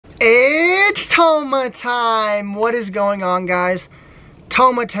Toma time! What is going on, guys?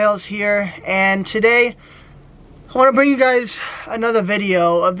 Toma Tales here, and today I want to bring you guys another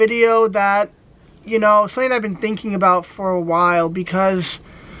video. A video that, something that I've been thinking about for a while, because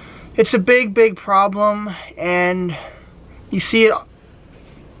it's a big problem, and you see it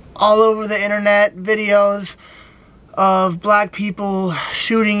all over the internet. Videos of black people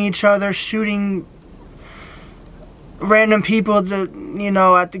shooting each other, shooting random people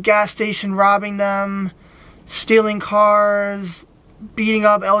at the gas station, robbing them, stealing cars, beating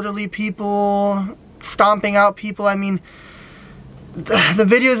up elderly people, stomping out people. I mean, the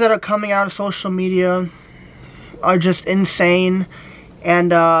videos that are coming out of social media are just insane.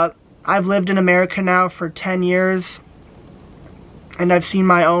 And I've lived in America now for 10 years, and I've seen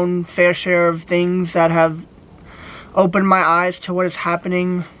my own fair share of things that have opened my eyes to what is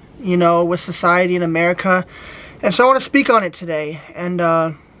happening, with society in America. And so I want to speak on it today. And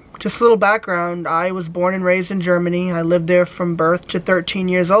just a little background: I was born and raised in Germany. I lived there from birth to 13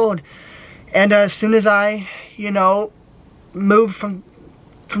 years old. And as soon as I, moved from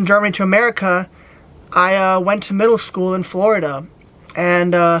Germany to America, I went to middle school in Florida.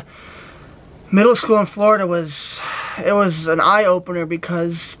 And middle school in Florida was an eye-opener,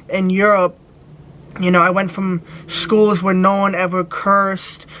 because in Europe, I went from schools where no one ever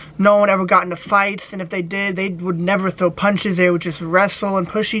cursed, no one ever got into fights, and if they did, they would never throw punches. They would just wrestle and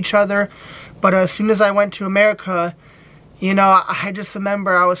push each other. But as soon as I went to America, I just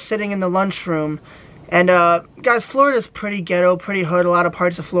remember I was sitting in the lunchroom, and guys, Florida's pretty ghetto, pretty hood, a lot of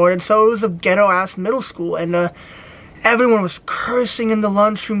parts of Florida, and so it was a ghetto-ass middle school, and everyone was cursing in the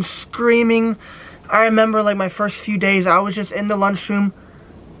lunchroom, screaming. I remember, like, my first few days, I was just in the lunchroom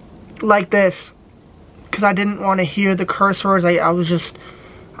like this, because I didn't want to hear the curse words. I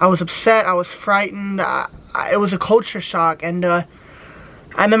was upset, I was frightened. It was a culture shock. And I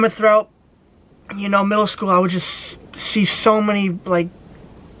remember throughout, middle school, I would just see so many, like,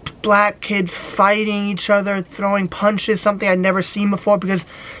 black kids fighting each other, throwing punches, something I'd never seen before, because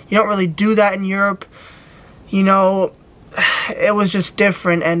you don't really do that in Europe. It was just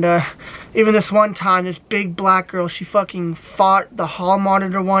different. And even this one time, this big black girl, she fucking fought the hall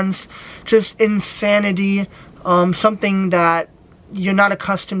monitor once. Just insanity. Something that you're not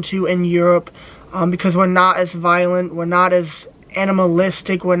accustomed to in Europe, because we're not as violent, we're not as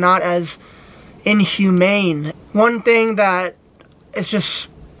animalistic, we're not as inhumane. One thing that it's just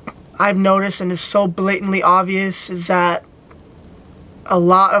I've noticed, and is so blatantly obvious, is that a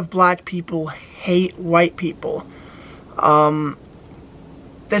lot of black people hate white people.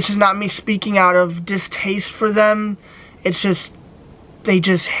 This is not me speaking out of distaste for them. It's just, they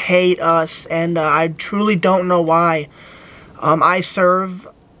just hate us, and I truly don't know why. I serve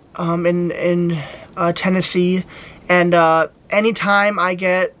in Tennessee, and anytime I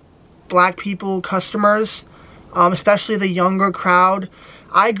get black people customers, especially the younger crowd,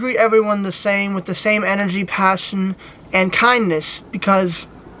 I greet everyone the same, with the same energy, passion, and kindness, because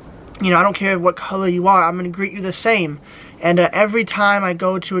I don't care what color you are, I'm going to greet you the same. And every time I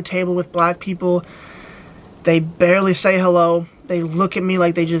go to a table with black people, they barely say hello. They look at me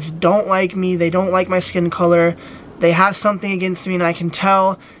like they just don't like me. They don't like my skin color. They have something against me, and I can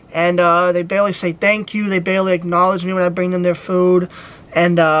tell. And they barely say thank you. They barely acknowledge me when I bring them their food.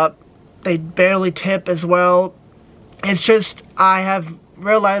 And they barely tip as well. It's just, I have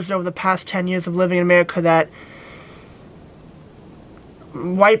realized over the past 10 years of living in America that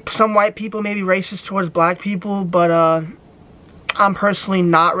some white people may be racist towards black people, but I'm personally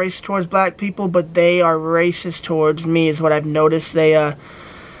not racist towards black people, but they are racist towards me, is what I've noticed. They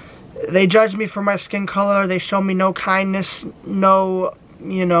judge me for my skin color. They show me no kindness, no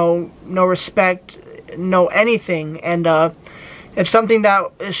respect, no anything. And it's something that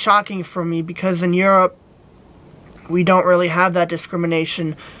is shocking for me, because in Europe, we don't really have that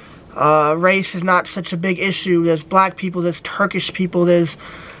discrimination. Race is not such a big issue. There's black people, there's Turkish people, there's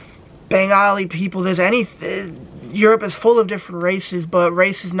Bengali people, there's anything. Europe is full of different races, but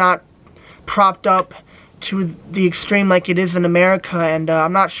race is not propped up to the extreme like it is in America. And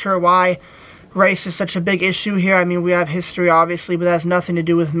I'm not sure why race is such a big issue here. I mean, we have history, obviously, but that has nothing to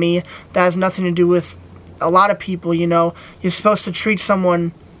do with me. That has nothing to do with a lot of people. You're supposed to treat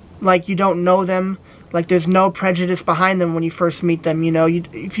someone like you don't know them, like there's no prejudice behind them when you first meet them.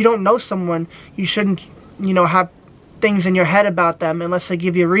 If you don't know someone, you shouldn't, have things in your head about them unless they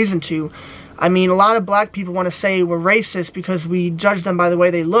give you a reason to. I mean, a lot of black people want to say we're racist because we judge them by the way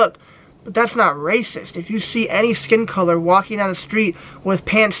they look, but that's not racist. If you see any skin color walking down the street with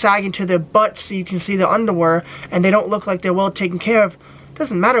pants sagging to their butts so you can see their underwear, and they don't look like they're well taken care of,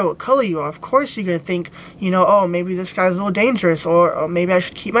 doesn't matter what color you are. Of course you're going to think, you know, oh, maybe this guy's a little dangerous, or maybe I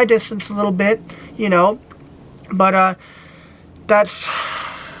should keep my distance a little bit, you know. But that's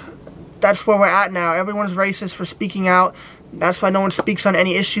where we're at now. Everyone's racist for speaking out. That's why no one speaks on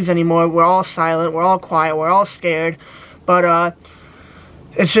any issues anymore. We're all silent, we're all quiet, we're all scared. But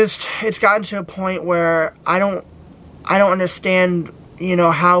it's gotten to a point where I don't understand, you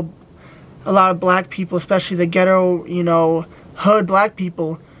know, how a lot of black people, especially the ghetto, you know, hood black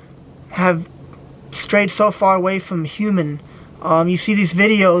people, have strayed so far away from human. You see these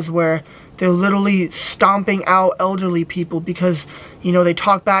videos where they're literally stomping out elderly people because, you know, they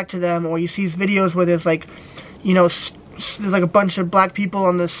talk back to them, or you see these videos where there's like, you know, there's like a bunch of black people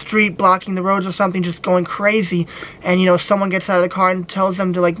on the street blocking the roads or something, just going crazy, and, you know, someone gets out of the car and tells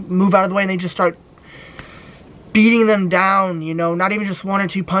them to, like, move out of the way, and they just start beating them down, you know, not even just 1 or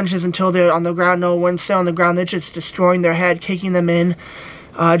 2 punches until they're on the ground. No, once they're on the ground, they're just destroying their head, kicking them in.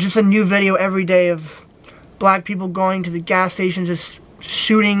 Just a new video every day of black people going to the gas station, just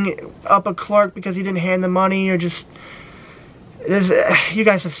shooting up a clerk because he didn't hand the money, or just, you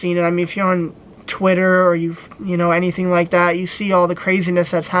guys have seen it. I mean, if you're on Twitter or you know, anything like that, you see all the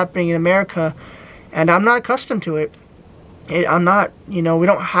craziness that's happening in America, and I'm not accustomed to it. I'm not, you know, we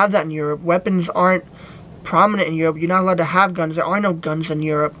don't have that in Europe. Weapons aren't prominent in Europe. You're not allowed to have guns. There are no guns in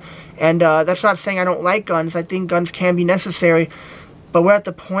Europe. And that's not saying I don't like guns. I think guns can be necessary, but we're at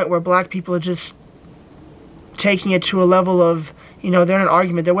the point where black people are just taking it to a level of, you know, they're in an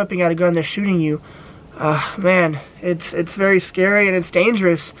argument, they're whipping out a gun, they're shooting you. Man, it's very scary, and it's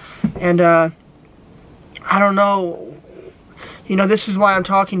dangerous. And I don't know, you know, this is why I'm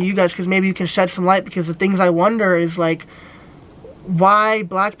talking to you guys, because maybe you can shed some light, because the things I wonder is, like, why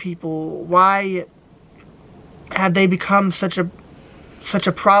black people, why have they become such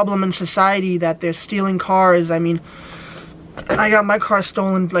a problem in society that they're stealing cars? I mean, I got my car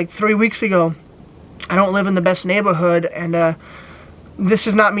stolen like 3 weeks ago. I don't live in the best neighborhood, and this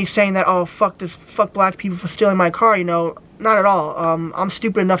is not me saying that, oh, fuck black people for stealing my car, you know, not at all. I'm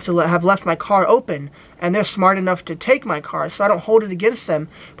stupid enough to have left my car open, and they're smart enough to take my car, so I don't hold it against them.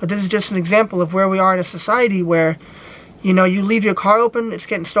 But this is just an example of where we are in a society where, you know, you leave your car open, it's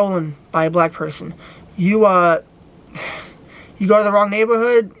getting stolen by a black person. You go to the wrong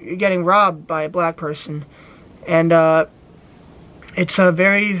neighborhood, you're getting robbed by a black person. And it's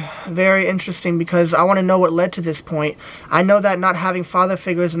very, very interesting, because I want to know what led to this point. I know that not having father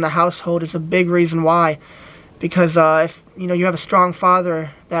figures in the household is a big reason why. Because if, you know, you have a strong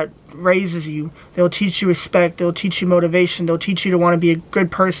father that raises you, they'll teach you respect, they'll teach you motivation, they'll teach you to want to be a good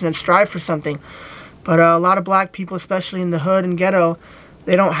person and strive for something. But a lot of black people, especially in the hood and ghetto,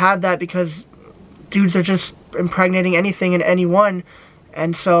 they don't have that, because dudes are just impregnating anything and anyone,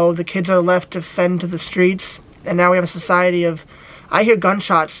 and so the kids are left to fend to the streets. And now we have a society of, I hear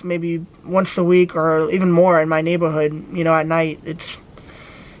gunshots maybe once a week or even more in my neighborhood, you know, at night.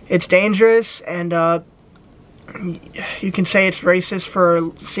 It's dangerous, and you can say it's racist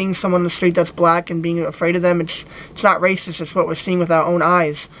for seeing someone in the street that's black and being afraid of them. It's not racist, it's what we're seeing with our own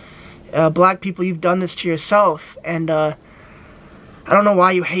eyes. Black people, you've done this to yourself, and I don't know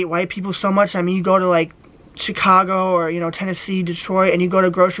why you hate white people so much. I mean, you go to, like, Chicago or, you know, Tennessee, Detroit, and you go to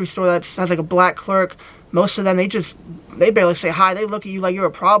a grocery store that has, like, a black clerk. Most of them, they barely say hi. They look at you like you're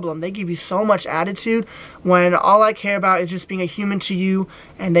a problem. They give you so much attitude, when all I care about is just being a human to you,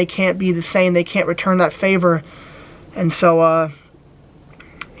 and they can't be the same. They can't return that favor. And so,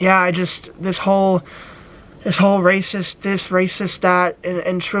 yeah, this whole racist this, racist that,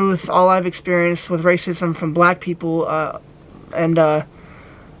 in truth, all I've experienced with racism from black people, and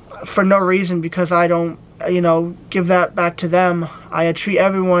for no reason, because I don't, you know, give that back to them. I treat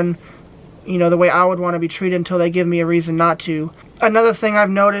everyone, you know, the way I would want to be treated until they give me a reason not to. Another thing I've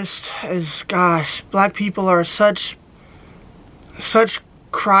noticed is, gosh, black people are such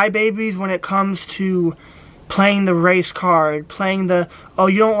crybabies when it comes to playing the race card, playing the, oh,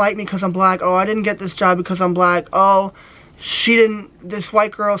 you don't like me because I'm black, oh, I didn't get this job because I'm black, oh, this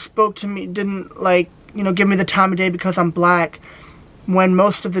white girl spoke to me, didn't, like, you know, give me the time of day because I'm black. When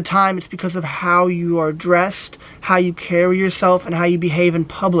most of the time it's because of how you are dressed, how you carry yourself, and how you behave in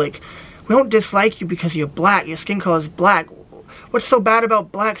public. We don't dislike you because you're black, your skin color is black. What's so bad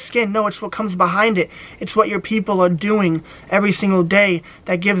about black skin? No, it's what comes behind it. It's what your people are doing every single day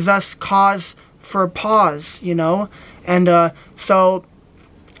that gives us cause for a pause, you know? And so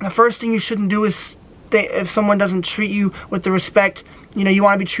the first thing you shouldn't do is, if someone doesn't treat you with the respect, you know, you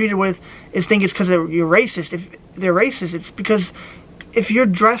want to be treated with, is think it's because you're racist. If they're racist, it's because if you're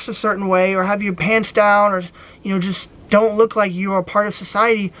dressed a certain way, or have your pants down, or, you know, just don't look like you are part of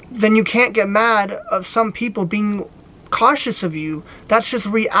society, then you can't get mad of some people being cautious of you. That's just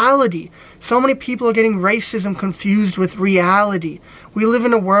reality. So many people are getting racism confused with reality. We live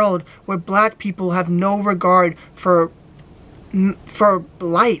in a world where black people have no regard for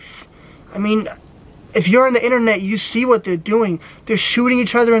life. I mean, if you're on the internet, you see what they're doing. They're shooting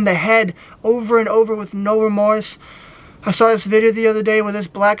each other in the head over and over with no remorse. I saw this video the other day where this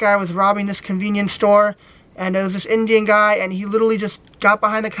black guy was robbing this convenience store, and there was this Indian guy, and he literally just got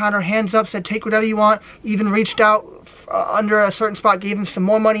behind the counter, hands up, said, take whatever you want, even reached out under a certain spot, gave him some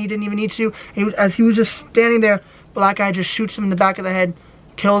more money he didn't even need to. As he was just standing there, black guy just shoots him in the back of the head,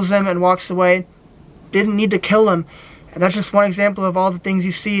 kills him, and walks away. Didn't need to kill him. And that's just one example of all the things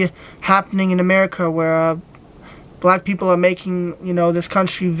you see happening in America, where black people are making, you know, this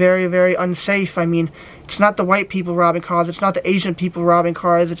country very, very unsafe. I mean, it's not the white people robbing cars, it's not the Asian people robbing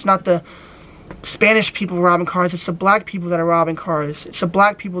cars, it's not the Spanish people robbing cars, it's the black people that are robbing cars, it's the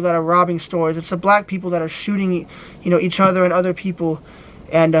black people that are robbing stores, it's the black people that are shooting, you know, each other and other people.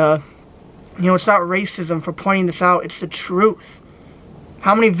 And you know, it's not racism for pointing this out, it's the truth.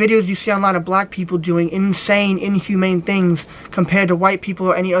 How many videos do you see online of black people doing insane, inhumane things compared to white people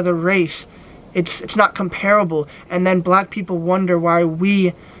or any other race? It's not comparable. And then black people wonder why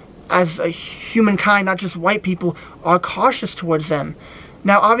we, as a humankind, not just white people, are cautious towards them.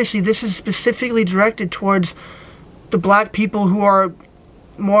 Now, obviously, this is specifically directed towards the black people who are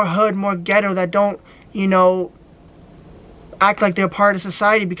more hood, more ghetto, that don't, you know, act like they're part of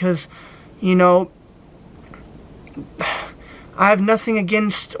society, because, you know, I have nothing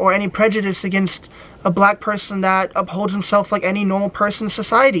against or any prejudice against a black person that upholds himself like any normal person in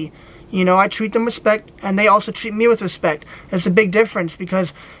society. You know, I treat them with respect, and they also treat me with respect. There's a big difference,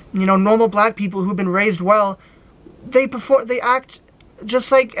 because, you know, normal black people who've been raised well, they act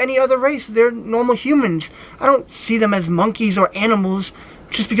just like any other race. They're normal humans. I don't see them as monkeys or animals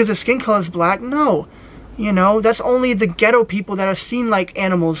just because their skin color is black. No. You know, that's only the ghetto people that are seen like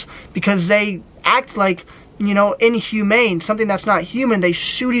animals because they act like, you know, inhumane, something that's not human. They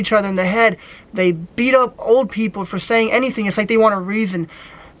shoot each other in the head. They beat up old people for saying anything. It's like they want a reason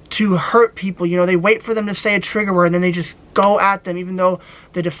to hurt people. You know, they wait for them to say a trigger word and then they just go at them, even though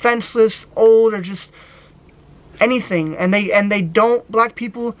they're defenseless, old, or just anything. And they don't, black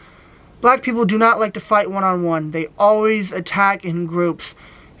people do not like to fight one-on-one. They always attack in groups.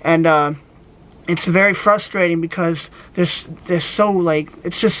 And it's very frustrating because they're so, like,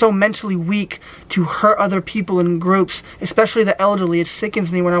 it's just so mentally weak to hurt other people in groups, especially the elderly. It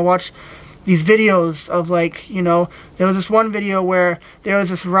sickens me when I watch these videos of, like, you know, there was this one video where there was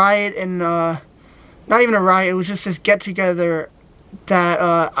this riot in, not even a riot, it was just this get-together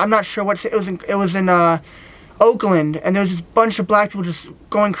that, I'm not sure what, it was in Oakland, and there was this bunch of black people just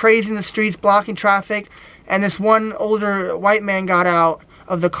going crazy in the streets, blocking traffic, and this one older white man got out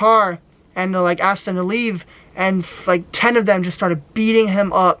of the car and like asked them to leave, and like 10 of them just started beating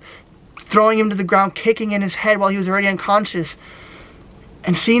him up, throwing him to the ground, kicking in his head while he was already unconscious.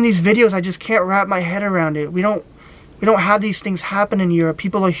 And seeing these videos, I just can't wrap my head around it. We don't have these things happen in Europe.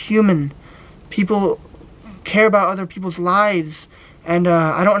 People are human. People care about other people's lives, and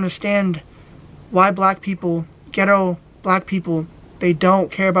I don't understand why black people, ghetto black people, they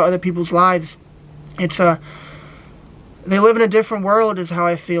don't care about other people's lives. It's they live in a different world is how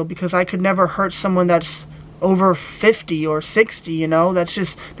I feel, because I could never hurt someone that's over 50 or 60, you know. That's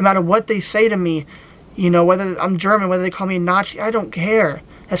just, no matter what they say to me, you know, whether I'm German, whether they call me a Nazi, I don't care.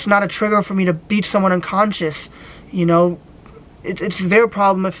 That's not a trigger for me to beat someone unconscious, you know. It's their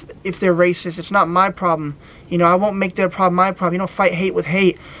problem if they're racist. It's not my problem. You know, I won't make their problem my problem. You don't fight hate with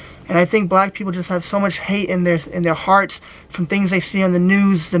hate. And I think black people just have so much hate in their hearts from things they see on the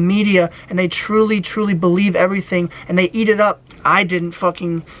news, the media, and they truly, truly believe everything, and they eat it up. I didn't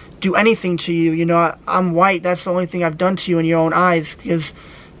fucking do anything to you, you know, I'm white, that's the only thing I've done to you in your own eyes, because,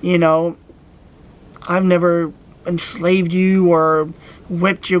 you know, I've never enslaved you or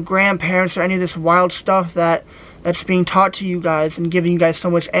whipped your grandparents or any of this wild stuff that's being taught to you guys and giving you guys so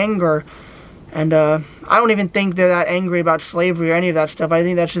much anger. And I don't even think they're that angry about slavery or any of that stuff. I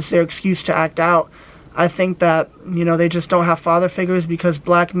think that's just their excuse to act out. I think that, you know, they just don't have father figures because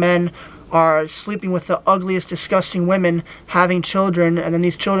black men are sleeping with the ugliest, disgusting women, having children, and then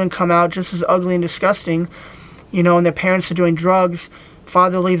these children come out just as ugly and disgusting, you know, and their parents are doing drugs.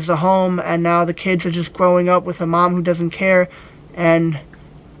 Father leaves the home, and now the kids are just growing up with a mom who doesn't care, and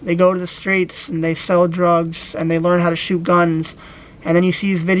they go to the streets and they sell drugs and they learn how to shoot guns. And then you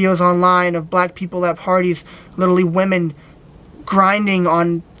see these videos online of black people at parties, literally women grinding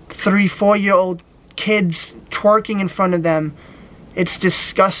on 3-4-year-old kids, twerking in front of them. It's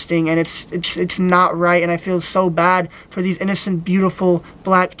disgusting, and it's not right, and I feel so bad for these innocent, beautiful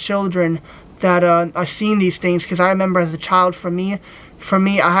black children that are seeing these things, because I remember as a child, for me,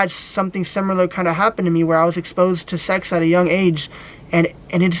 I had something similar kind of happen to me where I was exposed to sex at a young age, and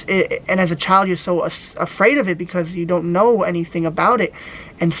as a child you're so afraid of it because you don't know anything about it,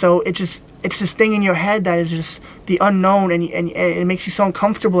 and so it's this thing in your head that is just the unknown, and it makes you so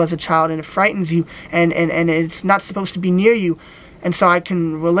uncomfortable as a child, and it frightens you, and it's not supposed to be near you. And so I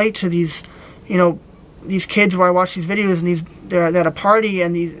can relate to these, you know, these kids where I watch these videos, and they're at a party,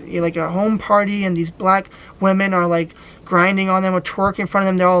 and like a home party, and these black women are like grinding on them or twerking in front of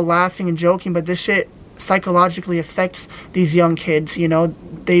them. They're all laughing and joking, but this shit psychologically affects these young kids. You know,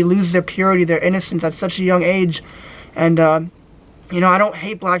 they lose their purity, their innocence at such a young age. And you know, I don't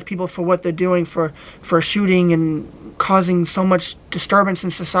hate black people for what they're doing, for shooting and causing so much disturbance in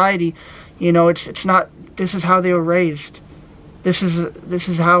society. You know, it's not. This is how they were raised. This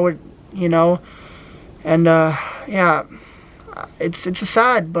is how it. You know, and yeah, it's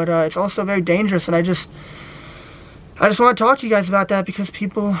sad, but it's also very dangerous. And I just want to talk to you guys about that because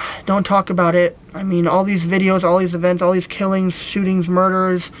people don't talk about it. I mean, all these videos, all these events, all these killings, shootings,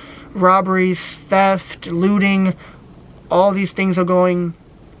 murders, robberies, theft, looting, all these things are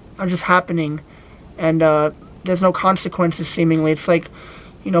just happening, and there's no consequences seemingly. It's like,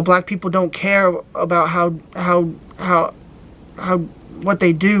 you know, black people don't care about how what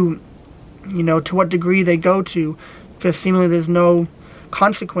they do, you know, to what degree they go to, because seemingly there's no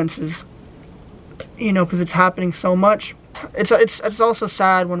consequences, you know, because it's happening so much. It's also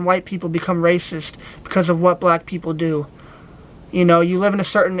sad when white people become racist because of what black people do. You know, you live in a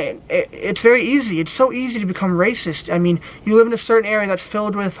certain, it's very easy, it's so easy to become racist. I mean, you live in a certain area that's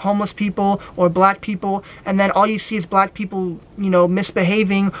filled with homeless people or black people, and then all you see is black people, you know,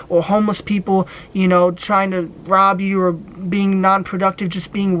 misbehaving, or homeless people, you know, trying to rob you, or being non-productive,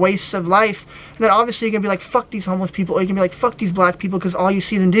 just being wastes of life. And then obviously you're going to be like, fuck these homeless people, or you're going to be like, fuck these black people, because all you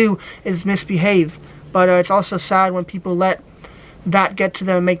see them do is misbehave. But it's also sad when people let that get to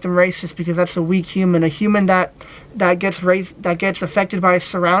them and make them racist, because that's a weak human. A human that gets affected by his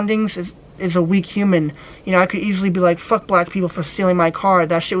surroundings is a weak human. You know, I could easily be like, fuck black people for stealing my car.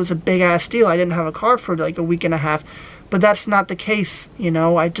 That shit was a big ass deal. I didn't have a car for like a week and a half. But that's not the case, you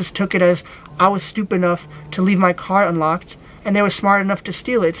know. I just took it as I was stupid enough to leave my car unlocked, and they were smart enough to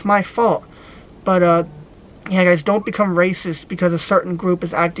steal it. It's my fault. But yeah, guys, don't become racist because a certain group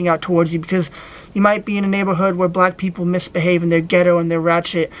is acting out towards you, because you might be in a neighborhood where black people misbehave and they're ghetto and they're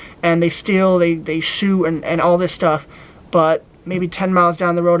ratchet and they steal, they shoot and all this stuff. But maybe 10 miles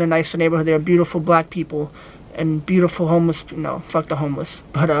down the road in a nicer neighborhood, there are beautiful black people and beautiful homeless, no, fuck the homeless.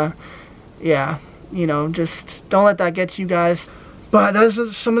 But yeah, you know, just don't let that get to you guys. But those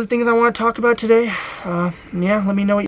are some of the things I want to talk about today. Yeah, let me know what